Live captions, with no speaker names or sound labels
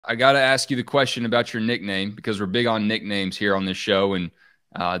I got to ask you the question about your nickname because we're big on nicknames here on this show, and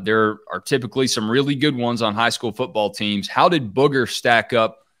there are typically some really good ones on high school football teams. How did Booger stack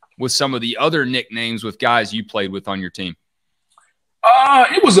up with some of the other nicknames with guys you played with on your team?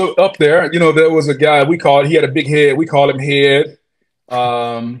 It was up there. There was a guy he had a big head. We called him Head.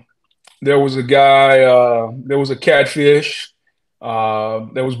 Um, there was a guy, there was a Catfish. There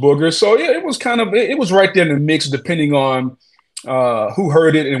was Booger. So yeah, it was right there in the mix, depending on who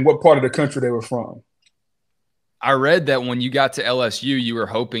heard it and what part of the country they were from. I read that when you got to LSU, you were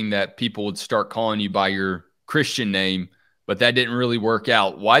hoping that people would start calling you by your Christian name, but that didn't really work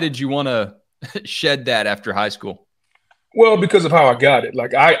out. Why did you want to shed that after high school? Well, because of how I got it.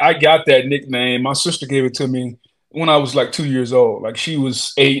 Like I got that nickname. My sister gave it to me when I was like 2 years old. Like she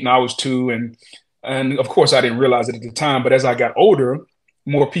was 8 and I was 2, and of course I didn't realize it at the time. But as I got older,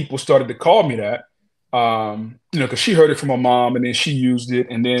 more people started to call me that. Because she heard it from my mom, and then she used it.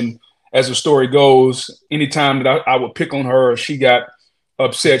 And then, as the story goes, anytime that I would pick on her, or she got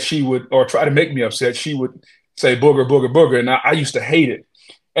upset, she would, or try to make me upset, she would say Booger, Booger, Booger, and I used to hate it.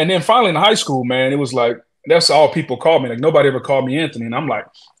 And then finally in high school, man, it was like that's all people called me. Like nobody ever called me Anthony, and I'm like,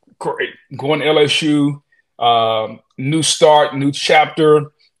 great, going to LSU, new start, new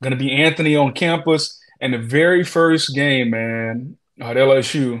chapter, going to be Anthony on campus. And the very first game, man, at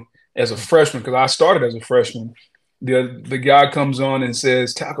LSU as a freshman, because I started as a freshman, the guy comes on and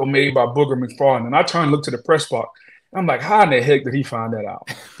says, tackle made by Booger McFarland. And I turn and look to the press box. I'm like, how in the heck did he find that out?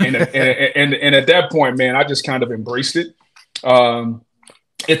 And at that point, man, I just kind of embraced it.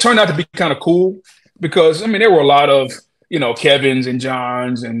 It turned out to be kind of cool because, I mean, there were a lot of, Kevins and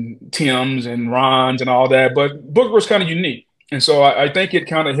Johns and Tims and Rons and all that, but Booger was kind of unique. And so I think it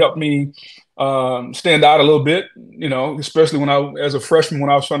kind of helped me stand out a little bit, especially as a freshman, when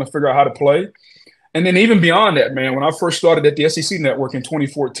I was trying to figure out how to play. And then even beyond that, man, when I first started at the SEC Network in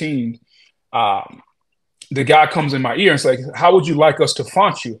 2014, the guy comes in my ear and says, like, how would you like us to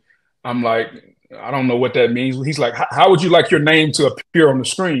font you? I'm like, I don't know what that means. He's like, how would you like your name to appear on the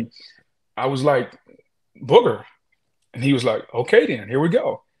screen? I was like, Booger. And he was like, okay, then here we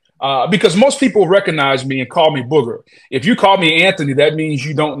go. Because most people recognize me and call me Booger. If you call me Anthony, that means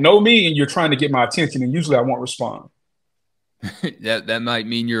you don't know me and you're trying to get my attention. And usually I won't respond. That might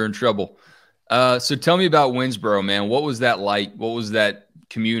mean you're in trouble. So tell me about Winsboro, man. What was that like? What was that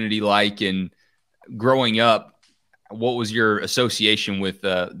community like? And growing up, what was your association with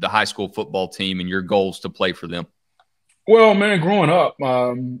the high school football team and your goals to play for them? Well, man, growing up,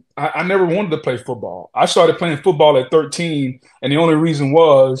 I never wanted to play football. I started playing football at 13, and the only reason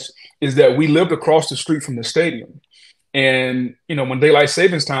is that we lived across the street from the stadium. And when daylight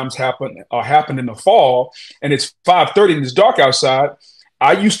savings times happened in the fall, and it's 5:30 and it's dark outside,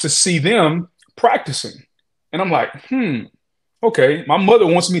 I used to see them practicing, and I'm like, okay, my mother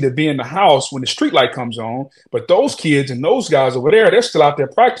wants me to be in the house when the street light comes on, but those kids and those guys over there, they're still out there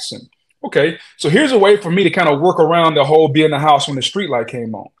practicing. Okay, so here's a way for me to kind of work around the whole be in the house when the street light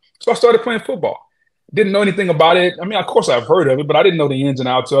came on. So I started playing football. Didn't know anything about it. I mean, of course I've heard of it, but I didn't know the ins and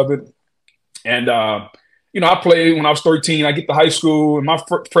outs of it. And I played when I was 13. I get to high school, and my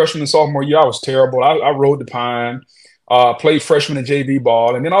freshman and sophomore year, I was terrible. I rode the pine, played freshman and JV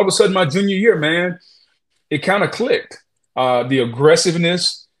ball, and then all of a sudden, my junior year, man, it kind of clicked. The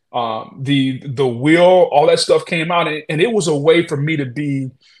aggressiveness, the will, all that stuff came out, and it was a way for me to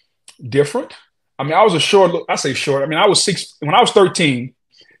be different. I mean, I was I say short. I mean, I was when I was 13,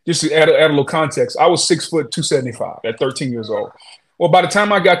 just to add a little context, I was 6', 275 at 13 years old. Well, by the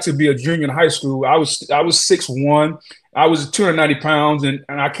time I got to be a junior in high school, I was 6'1", I was 290 pounds, and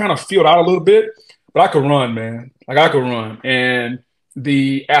I kind of filled out a little bit, but I could run, man. Like I could run. And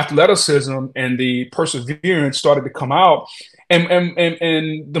the athleticism and the perseverance started to come out. And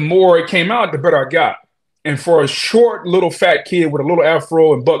the more it came out, the better I got. And for a short, little fat kid with a little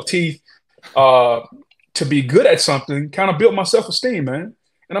afro and buck teeth, to be good at something kind of built my self-esteem, man.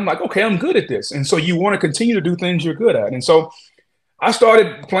 And I'm like, okay, I'm good at this. And so you want to continue to do things you're good at. And so I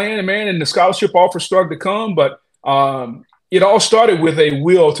started playing, man, and the scholarship offers started to come. But it all started with a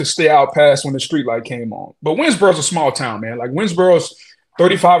will to stay out past when the street light came on. But Winsboro's a small town, man. Like Winsboro's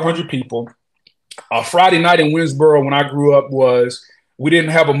 3,500 people. Friday night in Winsboro when I grew up we didn't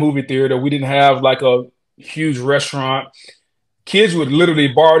have a movie theater. We didn't have like a huge restaurant. Kids would literally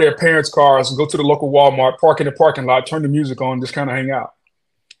borrow their parents' cars and go to the local Walmart, park in the parking lot, turn the music on, just kind of hang out.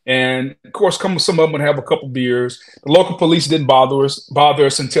 And of course, some of them would have a couple beers. The local police didn't bother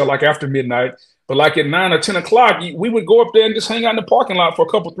us until like after midnight. But like at 9 or 10 o'clock, we would go up there and just hang out in the parking lot for a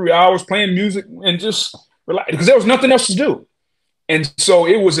couple, 3 hours, playing music and just relax because there was nothing else to do. And so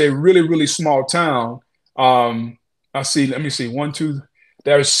it was a really, really small town. Let me see,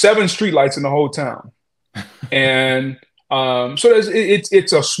 There's 7 streetlights in the whole town. And so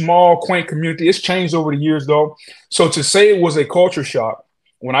it's a small, quaint community. It's changed over the years, though. So to say it was a culture shock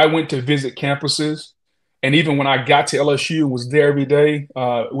when I went to visit campuses, and even when I got to LSU, was there every day,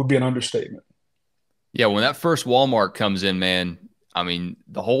 would be an understatement. Yeah, when that first Walmart comes in, man, I mean,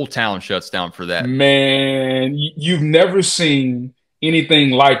 the whole town shuts down for that. Man, you've never seen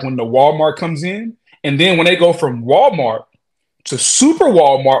anything like when the Walmart comes in, and then when they go from Walmart to Super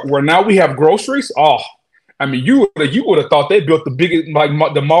Walmart, where now we have groceries. Oh, I mean, you would have thought they built the biggest,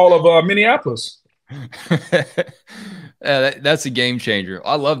 like the mall of Minneapolis. Yeah, that's a game changer.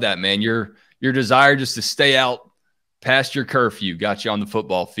 I love that, man. Your desire just to stay out past your curfew got you on the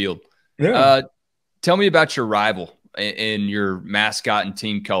football field. Yeah. Tell me about your rival and your mascot and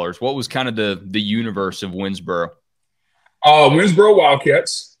team colors. What was kind of the universe of Winsboro? Winsboro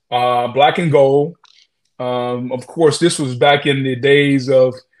Wildcats, black and gold. Of course, this was back in the days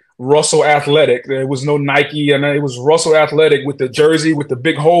of Russell Athletic. There was no Nike, and it was Russell Athletic with the jersey with the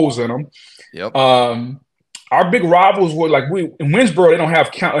big holes in them. Yep. Our big rivals were like in Winsboro. They don't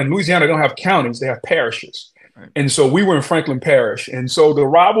have in Louisiana. They don't have counties. They have parishes. Right. And so we were in Franklin Parish, and so the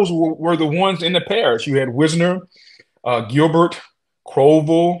rivals were the ones in the parish. You had Wisner, Gilbert,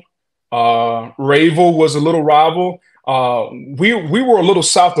 Crowville, Rayville was a little rival. We were a little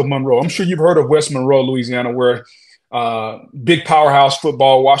south of Monroe. I'm sure you've heard of West Monroe, Louisiana, where big powerhouse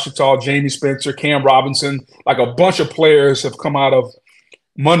football, Washita, Jamie Spencer, Cam Robinson, like a bunch of players have come out of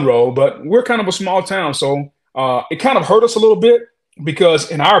Monroe. But we're kind of a small town, so it kind of hurt us a little bit because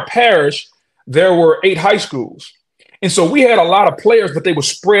in our parish there were 8 high schools, and so we had a lot of players, but they were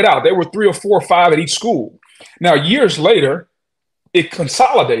spread out. There were 3 or 4 or 5 at each school. Now, years later, it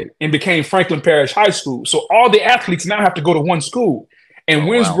consolidated and became Franklin Parish High School. So all the athletes now have to go to one school. And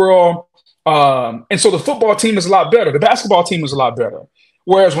Winsboro, and so the football team is a lot better. The basketball team is a lot better.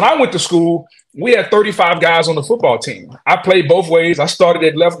 Whereas when I went to school, we had 35 guys on the football team. I played both ways. I started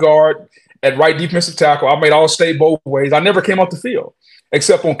at left guard, at right defensive tackle. I made all state both ways. I never came off the field,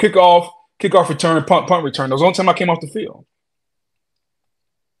 except on kickoff return, punt return. That was the only time I came off the field.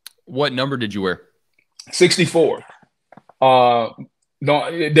 What number did you wear? 64. No,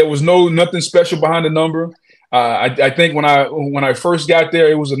 there was nothing special behind the number. I think when I first got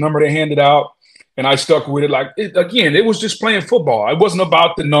there, it was a number they handed out, and I stuck with it. It was just playing football. It wasn't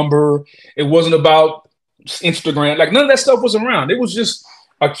about the number. It wasn't about Instagram. Like, none of that stuff was around. It was just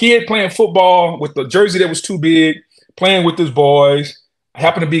a kid playing football with the jersey that was too big, playing with his boys. I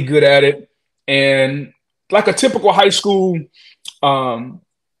happened to be good at it, and like a typical high school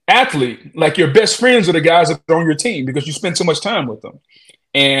athlete, like your best friends are the guys that are on your team because you spend so much time with them.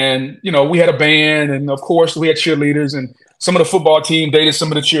 And, we had a band, and of course we had cheerleaders, and some of the football team dated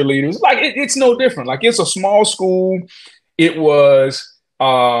some of the cheerleaders. Like it's no different. Like, it's a small school. It was,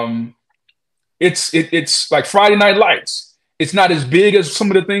 it's like Friday Night Lights. It's not as big as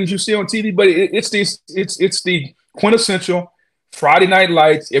some of the things you see on TV, but it's the quintessential Friday Night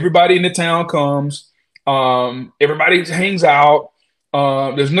Lights. Everybody in the town comes. Everybody hangs out.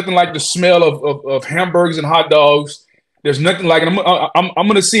 There's nothing like the smell of hamburgers and hot dogs. There's nothing like it. I'm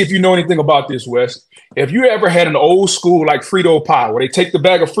going to see if you know anything about this, Wes. If you ever had an old school like Frito pie, where they take the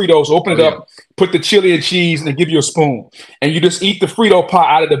bag of Fritos, open it up, put the chili and cheese, and they give you a spoon, and you just eat the Frito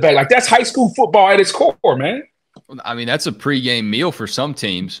pie out of the bag. Like, that's high school football at its core, man. I mean, that's a pregame meal for some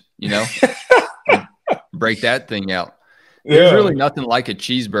teams, Break that thing out. There's really nothing like a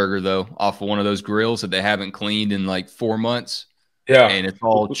cheeseburger, though, off of one of those grills that they haven't cleaned in like 4 months. Yeah. And it's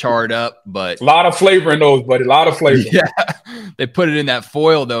all charred up, but a lot of flavor in those, buddy. A lot of flavor. Yeah. They put it in that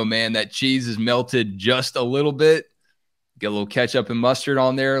foil, though, man. That cheese is melted just a little bit. Get a little ketchup and mustard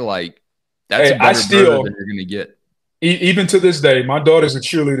on there. Like, that's a better burger than you're going to get. Even to this day, my daughter's a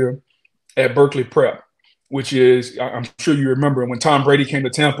cheerleader at Berkeley Prep, which is, I'm sure you remember, when Tom Brady came to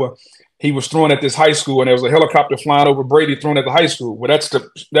Tampa, he was thrown at this high school, and there was a helicopter flying over Brady thrown at the high school. Well,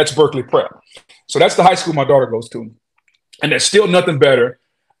 that's Berkeley Prep. So that's the high school my daughter goes to. And there's still nothing better.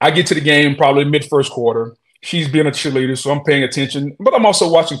 I get to the game probably mid-first quarter. She's being a cheerleader, so I'm paying attention. But I'm also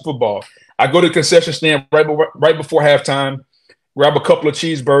watching football. I go to the concession stand right before halftime, grab a couple of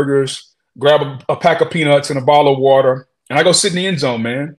cheeseburgers, grab a pack of peanuts and a bottle of water, and I go sit in the end zone, man.